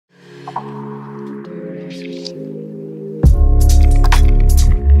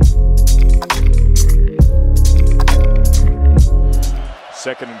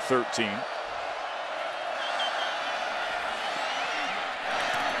2nd and 13.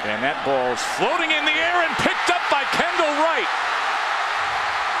 And that ball's floating in the air and picked up by Kendall Wright.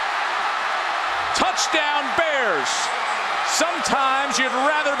 Touchdown Bears. Sometimes you'd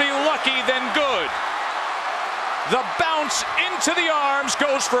rather be lucky than good. The bounce into the arms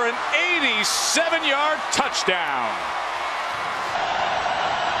goes for an 87-yard touchdown.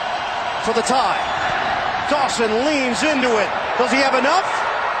 For the tie. Dawson leans into it. Does he have enough?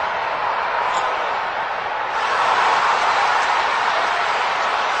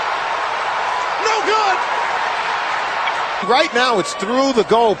 No good! Right now it's through the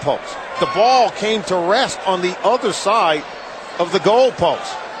goalpost. The ball came to rest on the other side of the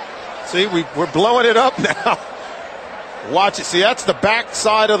goalpost. See, we're blowing it up now. Watch it. See, that's the back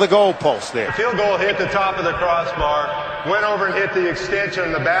side of the goalpost there. The field goal hit the top of the crossbar, went over and hit the extension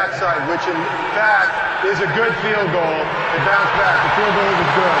on the backside, which in fact is a good field goal. It bounced back. The field goal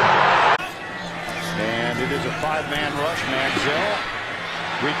was good. And it is a 5-man rush. Manziel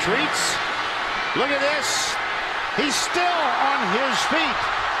retreats. Look at this. He's still on his feet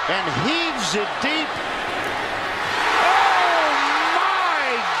and heaves it deep. Oh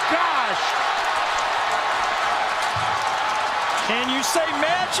my gosh! Can you say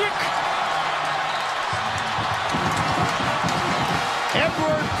magic?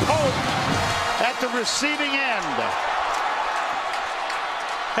 Edward Pope at the receiving end.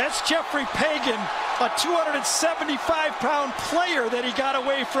 That's Jeffrey Pagan, a 275-pound player that he got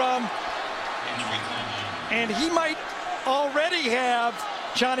away from. And he might already have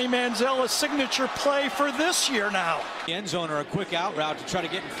Johnny Manziel a signature play for this year now. The end zone or a quick out route to try to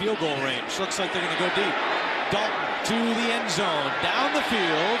get in field goal range. Looks like they're going to go deep. Dalton to the end zone, down the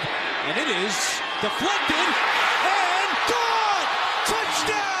field, and it is deflected and caught!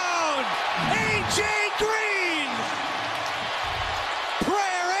 Touchdown! A.J. Green!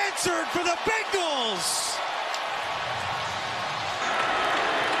 Prayer answered for the Bengals!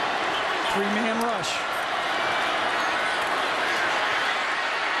 3-man rush.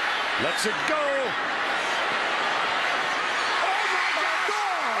 Lets it go. Oh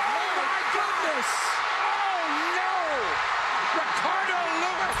my goodness! Oh no! Ricardo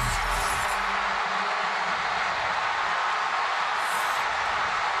Lewis!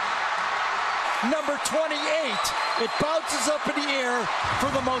 Number 28. It bounces up in the air for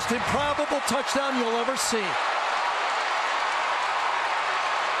the most improbable touchdown you'll ever see.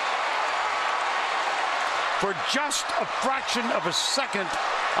 For just a fraction of a second,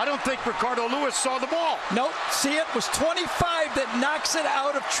 I don't think Ricardo Lewis saw the ball. Nope. See, it was 25 that knocks it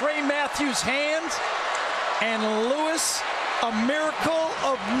out of Trey Matthews' hands. And Lewis, a miracle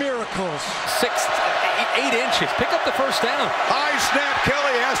of miracles. 8 inches. Pick up the first down. High snap.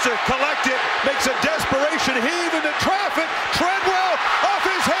 Kelly has to collect it. Makes a desperation heave into traffic. Treadwell off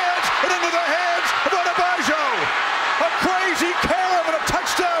his hands and into the hands of Adebayo. A crazy carom and a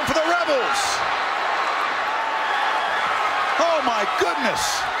touchdown for the Rebels. Oh my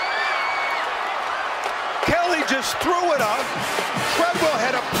goodness. Kelly just threw it up. Treadwell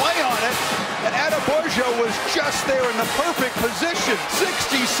had a play on it, and Adebayo was just there in the perfect position.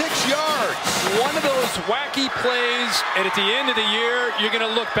 66 yards. One of those wacky plays, and at the end of the year, you're going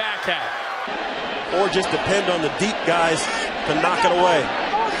to look back at. Or just depend on the deep guys to knock it away.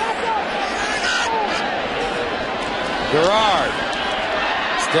 Garrard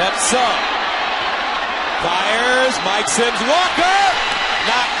steps up. Fires. Mike Sims. Walker.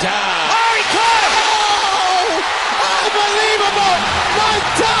 Knocked down. Oh, he caught him. Oh, unbelievable. Mike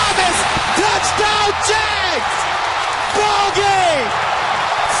Thomas. Touchdown Jags. Ball game.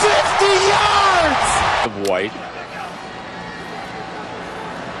 50 yards. White.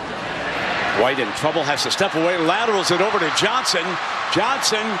 White in trouble. Has to step away. Laterals it over to Johnson.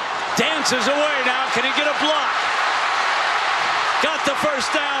 Johnson dances away now. Can he get a block? Got the first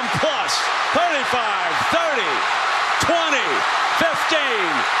down plus. 35, 30, 20, 15,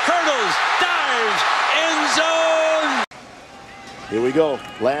 hurdles, dives, end zone. Here we go.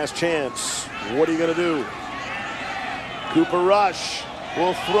 Last chance. What are you going to do? Cooper Rush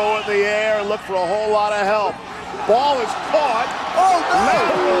will throw it in the air and look for a whole lot of help. Ball is caught. Oh, no!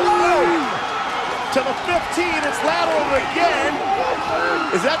 To the 15. It's lateral again.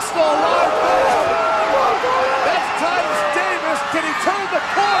 Is that still alive? That's Titus Davis. Can he turn the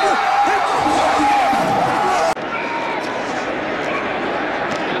corner?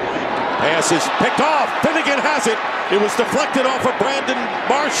 Pass is picked off. Finnegan has it. It was deflected off of Brandon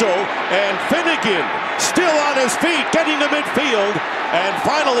Marshall. And Finnegan still on his feet, getting to midfield. And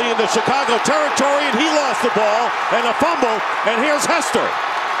finally in the Chicago territory, and he lost the ball. And a fumble. And here's Hester.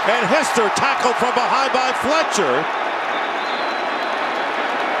 And Hester tackled from behind by Fletcher.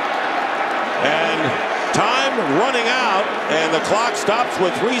 And time running out, and the clock stops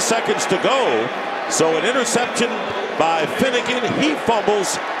with 3 seconds to go. So an interception by Finnegan. He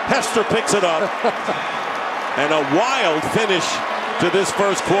fumbles. Hester picks it up. And a wild finish to this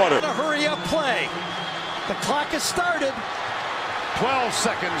first quarter. A hurry up play. The clock has started. 12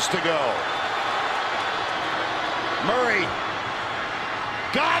 seconds to go. Murray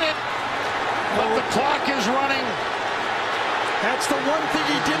got it, but the clock is running. That's the one thing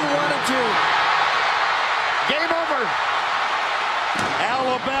he didn't want to do. Game over.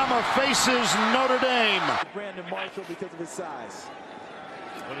 Alabama faces Notre Dame. Brandon Marshall because of his size.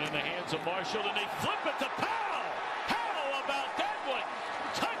 Put it in the hands of Marshall, and they flip it to Powell. How about that one?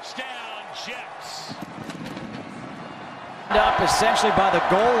 Touchdown, Jets. Up essentially by the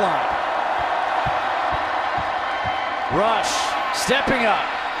goal line. Rush stepping up,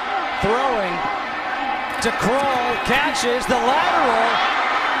 throwing to Kroll, catches the lateral.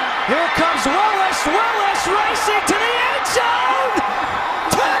 Here comes Willis. Willis racing to the end zone.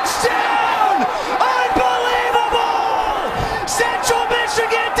 Touchdown! Unbelievable! Central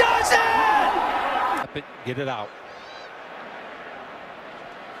Michigan does it! Get it out.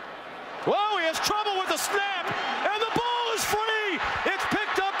 Whoa, he has trouble with the snap, and the ball is free. It's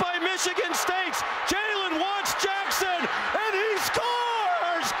picked up by Michigan State's Jalen Watts Jackson, and he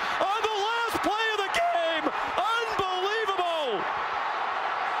scores on the last play of the game. Unbelievable.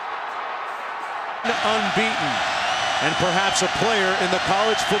 Unbeaten, and perhaps a player in the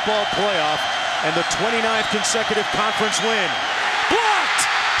college football playoff, and the 29th consecutive conference win. Blocked,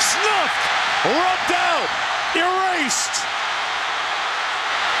 snuffed, rubbed out, erased.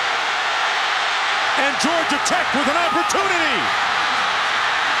 And Georgia Tech with an opportunity.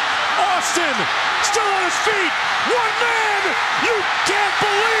 Austin still on his feet. One man. You can't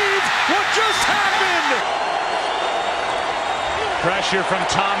believe what just happened. Pressure from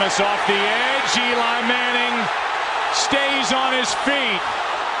Thomas off the edge. Eli Manning stays on his feet.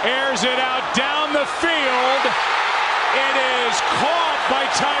 Airs it out down the field. It is caught by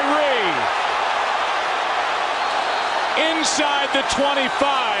Tyree. Inside the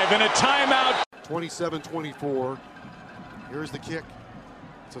 25 and a timeout. 27-24. Here's the kick.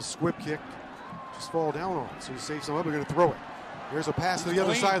 It's a squib kick. Just fall down on it. So you save some up. They're going to throw it. Here's a pass to the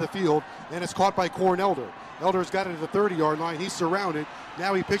other side of the field, and it's caught by Corn Elder. Elder's got it at the 30-yard line. He's surrounded.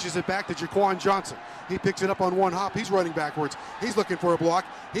 Now he pitches it back to Jaquan Johnson. He picks it up on one hop. He's running backwards. He's looking for a block.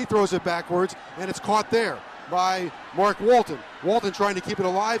 He throws it backwards, and it's caught there by Mark Walton. Walton trying to keep it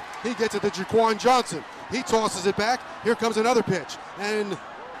alive. He gets it to Jaquan Johnson. He tosses it back. Here comes another pitch. And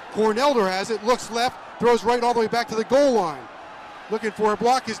Corn Elder has it, looks left, throws right all the way back to the goal line. Looking for a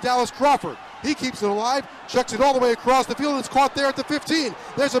block is Dallas Crawford. He keeps it alive, chucks it all the way across the field, and it's caught there at the 15.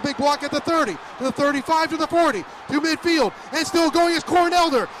 There's a big block at the 30, to the 35, to the 40, to midfield, and still going is Corn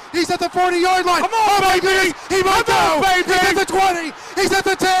Elder. He's at the 40-yard line. Come on, baby! He might go! He's at the 20, he's at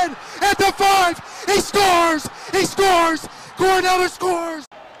the 10, at the 5, he scores! He scores! Corn Elder scores!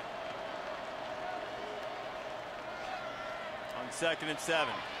 On 2nd and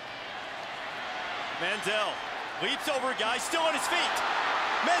 7. Manziel leaps over a guy, still on his feet.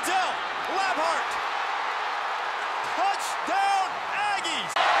 Manziel, Labhart. Touchdown,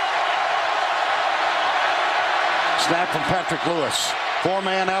 Aggies. Snap from Patrick Lewis.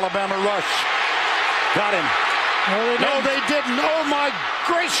 4-man Alabama rush. Got him. No, they didn't. Oh, my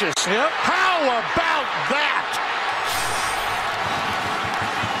gracious. Yep. How about that?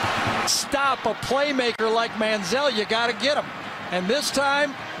 Stop a playmaker like Manziel, you got to get him. And this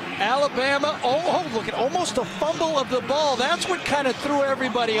time, Alabama, look at almost a fumble of the ball. That's what kind of threw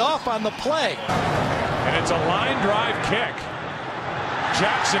everybody off on the play. And it's a line drive kick.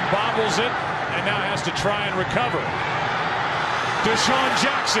 Jackson bobbles it and now has to try and recover. Deshaun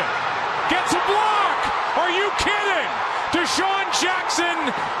Jackson gets a block. Are you kidding? Deshaun Jackson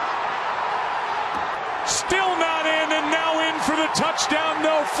still not in, and now in for the touchdown.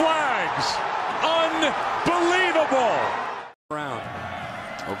 No flags. Unbelievable.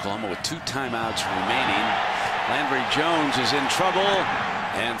 Oklahoma with 2 timeouts remaining. Landry Jones is in trouble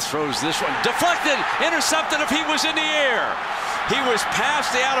and throws this one. Deflected, intercepted if he was in the air. He was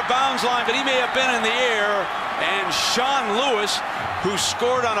past the out-of-bounds line, but he may have been in the air. And Sean Lewis, who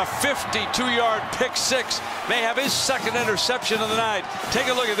scored on a 52-yard pick six, may have his 2nd interception of the night. Take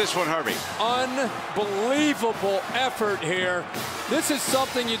a look at this one, Harvey. Unbelievable effort here. This is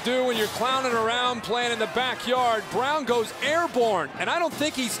something you do when you're clowning around playing in the backyard. Brown goes airborne, and I don't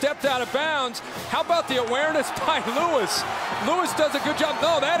think he stepped out of bounds. How about the awareness by Lewis? Lewis does a good job.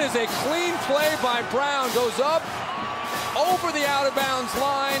 No, that is a clean play by Brown. Goes up over the out-of-bounds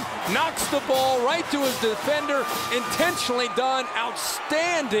line, knocks the ball right to his defender. Intentionally done.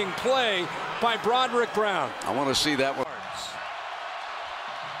 Outstanding play by Broderick Brown. I want to see that one.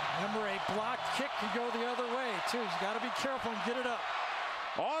 Remember, a blocked kick can go the other way, too. He's got to be careful and get it up.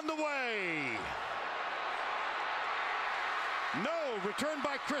 On the way. No, returned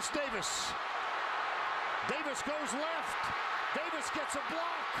by Chris Davis. Davis goes left. Davis gets a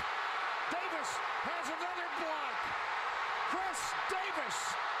block. Davis has another block. Chris Davis.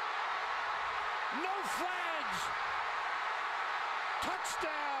 No flags.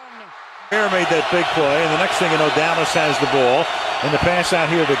 Touchdown. Bear made that big play, and the next thing you know, Dallas has the ball, and the pass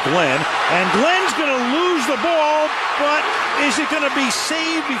out here to Glenn, and Glenn's going to lose the ball, but is it going to be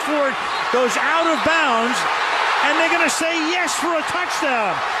saved before it goes out of bounds? And they're going to say yes for a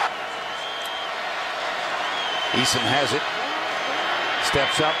touchdown. Eason has it,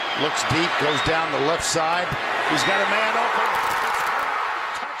 steps up, looks deep, goes down the left side. He's got a man open.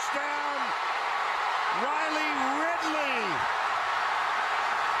 Touchdown, Riley Ridley.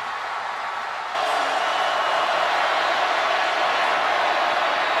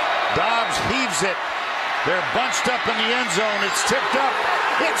 Dobbs heaves it. They're bunched up in the end zone. It's tipped up.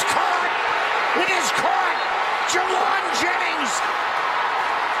 It's caught. It is caught. Jawan Jennings.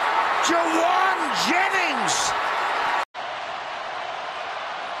 Jawan Jennings.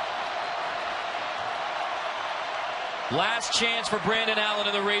 Last chance for Brandon Allen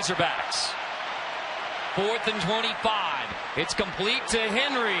and the Razorbacks. 4th and 25. It's complete to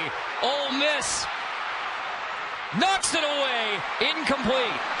Henry. Ole Miss knocks it away.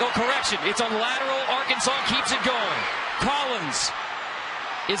 Incomplete. No, correction. It's on lateral. Arkansas keeps it going. Collins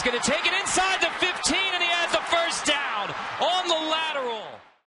is going to take it inside the 15, and he has the first down on the lateral.